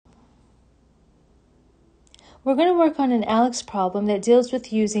We're going to work on an ALEKS problem that deals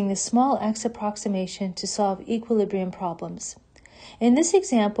with using the small x approximation to solve equilibrium problems. In this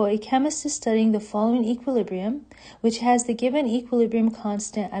example, a chemist is studying the following equilibrium, which has the given equilibrium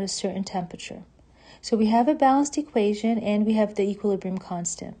constant at a certain temperature. So we have a balanced equation and we have the equilibrium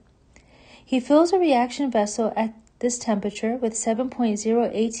constant. He fills a reaction vessel at this temperature with 7.0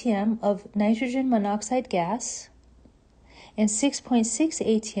 atm of nitrogen monoxide gas and 6.6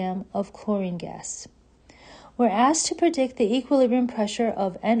 atm of chlorine gas. We're asked to predict the equilibrium pressure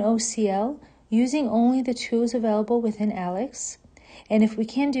of NOCl using only the tools available within ALEKS, and if we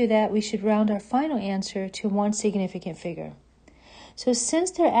can do that, we should round our final answer to one significant figure. So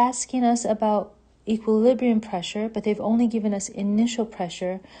since they're asking us about equilibrium pressure, but they've only given us initial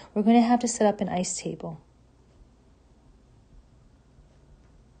pressure, we're going to have to set up an ice table.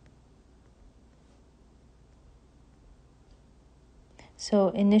 So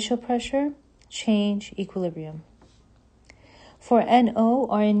initial pressure, change, equilibrium. For NO,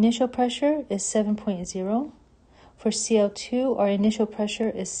 our initial pressure is 7.0. For Cl2, our initial pressure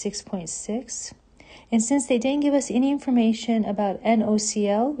is 6.6. And since they didn't give us any information about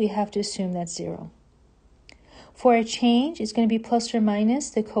NOCl, we have to assume that's 0. For a change, it's going to be plus or minus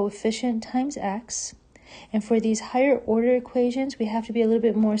the coefficient times x. And for these higher order equations, we have to be a little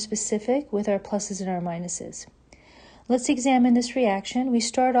bit more specific with our pluses and our minuses. Let's examine this reaction. We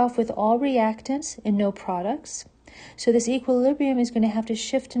start off with all reactants and no products. So this equilibrium is going to have to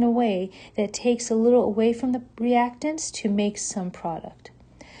shift in a way that takes a little away from the reactants to make some product.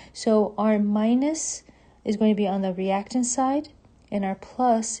 So our minus is going to be on the reactant side, and our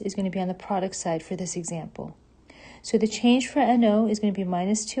plus is going to be on the product side for this example. So the change for NO is going to be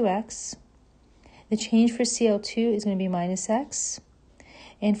minus 2x. The change for Cl2 is going to be minus x.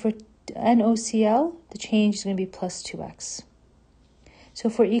 And for NOCl, the change is going to be plus 2x. So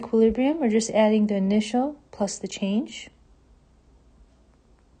for equilibrium, we're just adding the initial plus the change.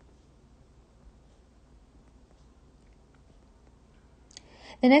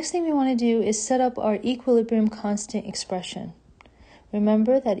 The next thing we want to do is set up our equilibrium constant expression.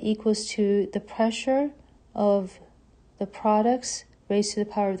 Remember that equals to the pressure of the products raised to the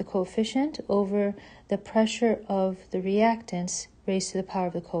power of the coefficient over the pressure of the reactants raised to the power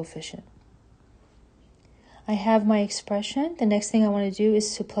of the coefficient. I have my expression. The next thing I want to do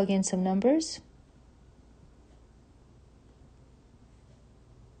is to plug in some numbers.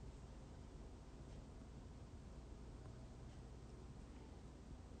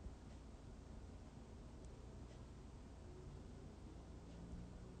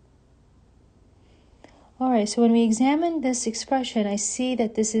 All right, so when we examine this expression, I see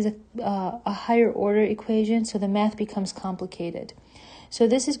that this is a higher order equation, so the math becomes complicated. So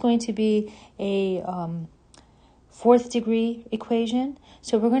this is going to be a fourth degree equation.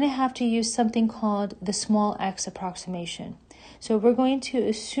 So we're going to have to use something called the small x approximation. So we're going to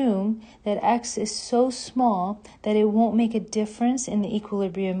assume that x is so small that it won't make a difference in the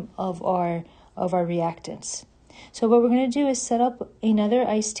equilibrium of our reactants. So what we're going to do is set up another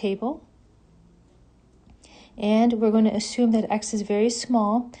ice table. And we're going to assume that x is very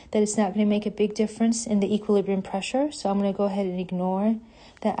small, that it's not going to make a big difference in the equilibrium pressure. So I'm going to go ahead and ignore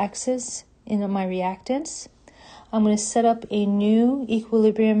the x's in my reactants. I'm going to set up a new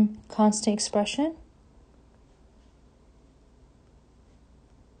equilibrium constant expression.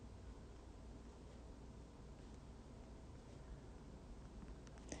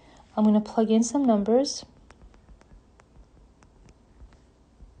 I'm going to plug in some numbers.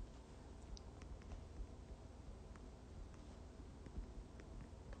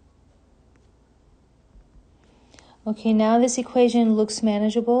 Okay, now this equation looks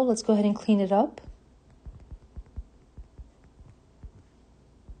manageable. Let's go ahead and clean it up.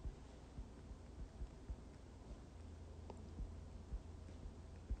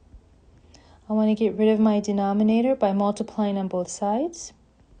 I want to get rid of my denominator by multiplying on both sides.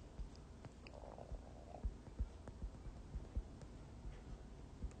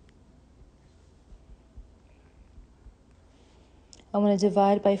 I want to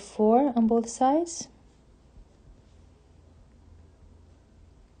divide by 4 on both sides.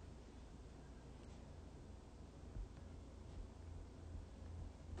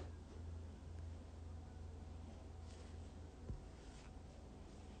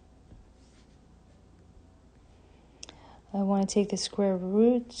 I want to take the square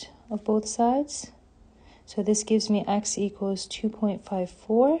root of both sides. So this gives me x equals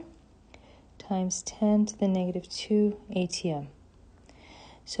 2.54 times 10 to the negative 2 atm.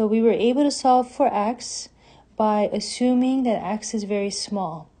 So we were able to solve for x by assuming that x is very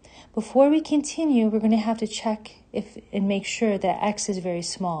small. Before we continue, we're going to have to check and make sure that x is very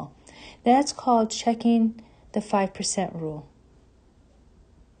small. That's called checking the 5% rule,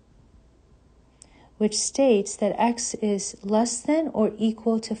 which states that X is less than or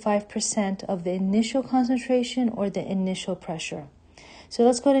equal to 5% of the initial concentration or the initial pressure. So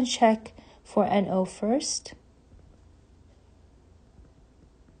let's go ahead and check for NO first.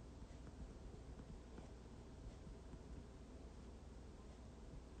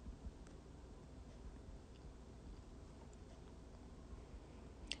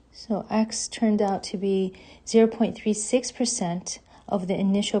 So X turned out to be 0.36% of the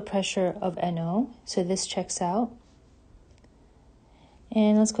initial pressure of NO. So this checks out.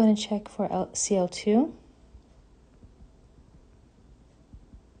 And let's go ahead and check for Cl2.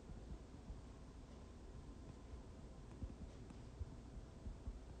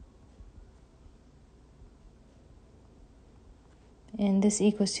 And this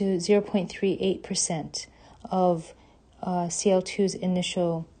equals to 0.38% of Cl2's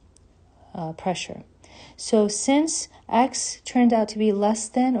initial pressure. So since X turned out to be less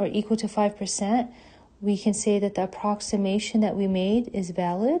than or equal to 5%, we can say that the approximation that we made is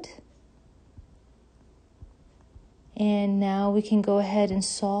valid. And now we can go ahead and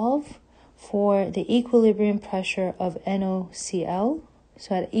solve for the equilibrium pressure of NOCl.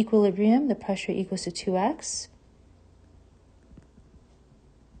 So at equilibrium, the pressure equals to 2x.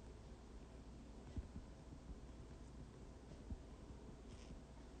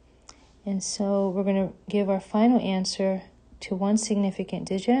 And so we're going to give our final answer to one significant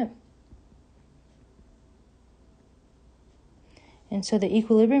digit. And so the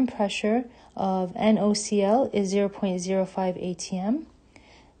equilibrium pressure of NOCl is 0.05 atm.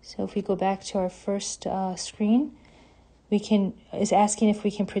 So if we go back to our first screen, it's asking if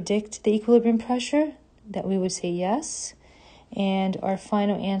we can predict the equilibrium pressure, that we would say yes. And our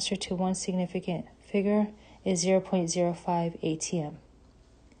final answer to one significant figure is 0.05 atm.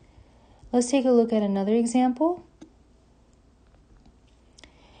 Let's take a look at another example.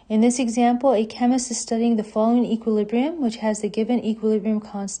 In this example, a chemist is studying the following equilibrium, which has the given equilibrium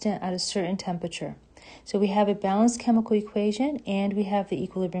constant at a certain temperature. So we have a balanced chemical equation and we have the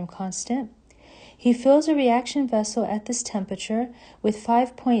equilibrium constant. He fills a reaction vessel at this temperature with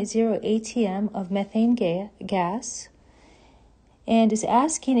 5.0 atm of methane gas and is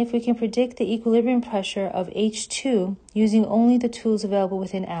asking if we can predict the equilibrium pressure of H2 using only the tools available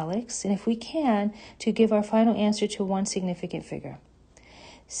within ALEKS, and if we can, to give our final answer to one significant figure.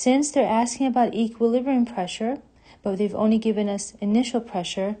 Since they're asking about equilibrium pressure, but they've only given us initial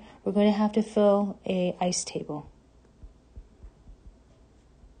pressure, we're going to have to fill an ice table.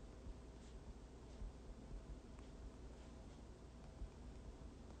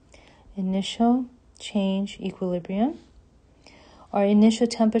 Initial, change, equilibrium. Our initial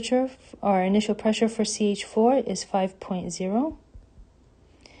temperature, our initial pressure for CH4 is 5.0.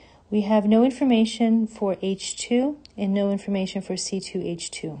 We have no information for H2 and no information for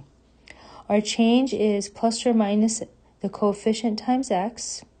C2H2. Our change is plus or minus the coefficient times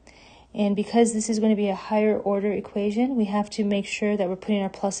X. And because this is going to be a higher order equation, we have to make sure that we're putting our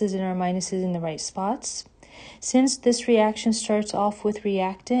pluses and our minuses in the right spots. Since this reaction starts off with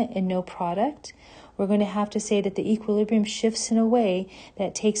reactant and no product, we're going to have to say that the equilibrium shifts in a way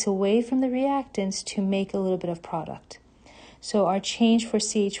that takes away from the reactants to make a little bit of product. So our change for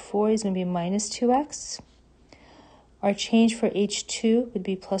CH4 is going to be minus 2x. Our change for H2 would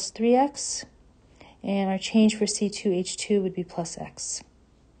be plus 3x. And our change for C2H2 would be plus x.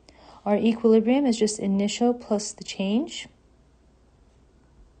 Our equilibrium is just initial plus the change.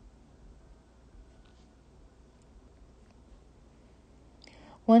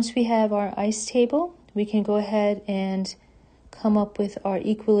 Once we have our ice table, we can go ahead and come up with our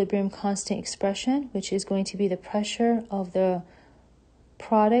equilibrium constant expression, which is going to be the pressure of the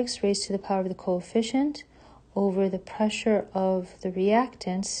products raised to the power of the coefficient over the pressure of the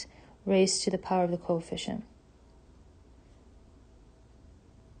reactants raised to the power of the coefficient.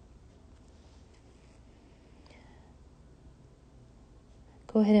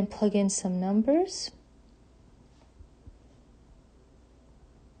 Go ahead and plug in some numbers.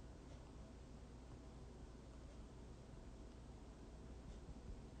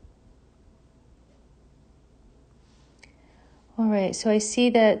 All right, so I see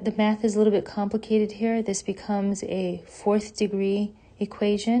that the math is a little bit complicated here. This becomes a 4th degree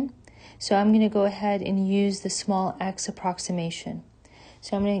equation. So I'm going to go ahead and use the small x approximation.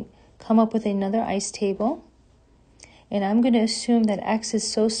 So I'm going to come up with another ice table. And I'm going to assume that x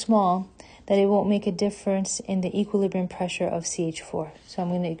is so small that it won't make a difference in the equilibrium pressure of CH4. So I'm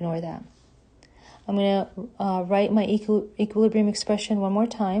going to ignore that. I'm going to write my equilibrium expression one more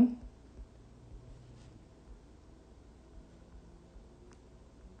time.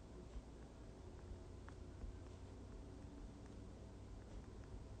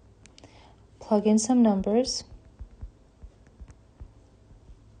 plug in some numbers.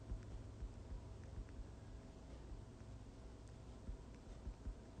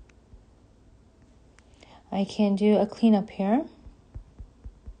 I can do a cleanup here.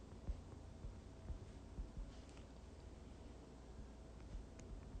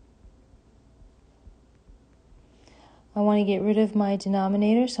 I want to get rid of my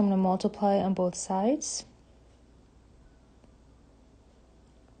denominator, so I'm going to multiply on both sides.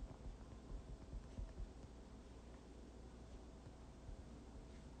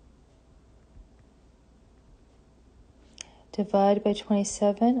 Divide by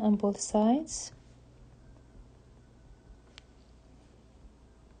 27 on both sides.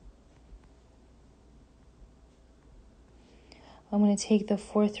 I'm going to take the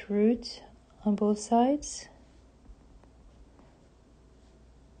fourth root on both sides.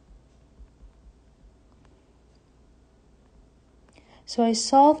 So I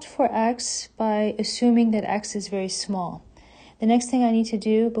solved for x by assuming that x is very small. The next thing I need to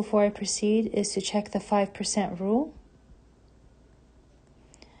do before I proceed is to check the 5% rule.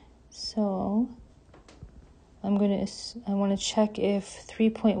 So I want to check if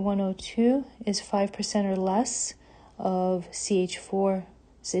 3.102 is 5% or less of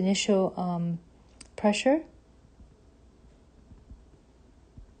CH4's initial pressure.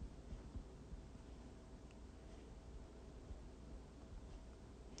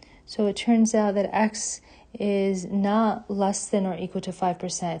 So it turns out that x is not less than or equal to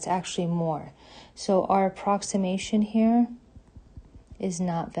 5%. It's actually more. So our approximation here is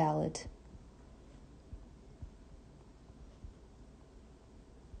not valid.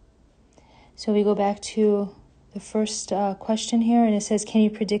 So we go back to the first question here, and it says, can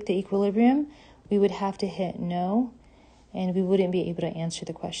you predict the equilibrium? We would have to hit no, and we wouldn't be able to answer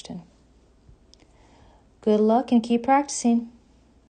the question. Good luck and keep practicing.